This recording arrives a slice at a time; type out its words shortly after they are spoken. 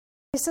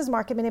This is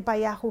Market Minute by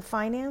Yahoo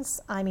Finance.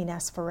 I'm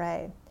Ines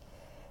Ferre.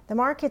 The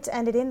markets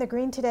ended in the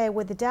green today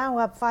with the Dow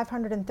up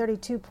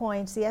 532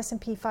 points, the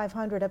S&P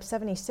 500 up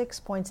 76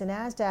 points, and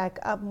NASDAQ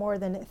up more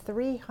than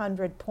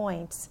 300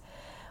 points.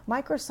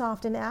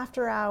 Microsoft in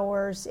after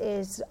hours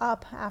is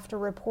up after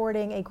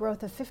reporting a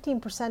growth of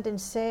 15% in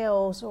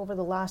sales over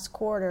the last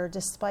quarter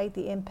despite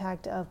the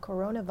impact of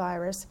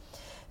coronavirus.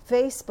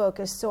 Facebook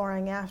is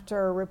soaring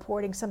after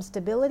reporting some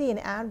stability in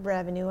ad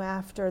revenue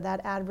after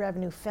that ad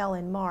revenue fell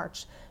in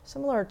March,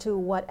 similar to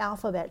what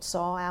Alphabet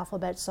saw.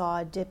 Alphabet saw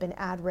a dip in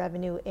ad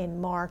revenue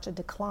in March, a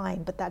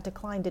decline, but that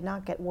decline did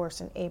not get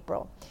worse in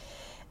April.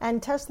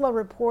 And Tesla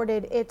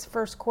reported its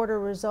first quarter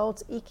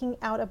results, eking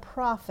out a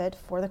profit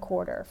for the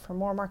quarter. For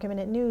more Market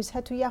Minute news,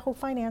 head to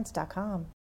yahoofinance.com.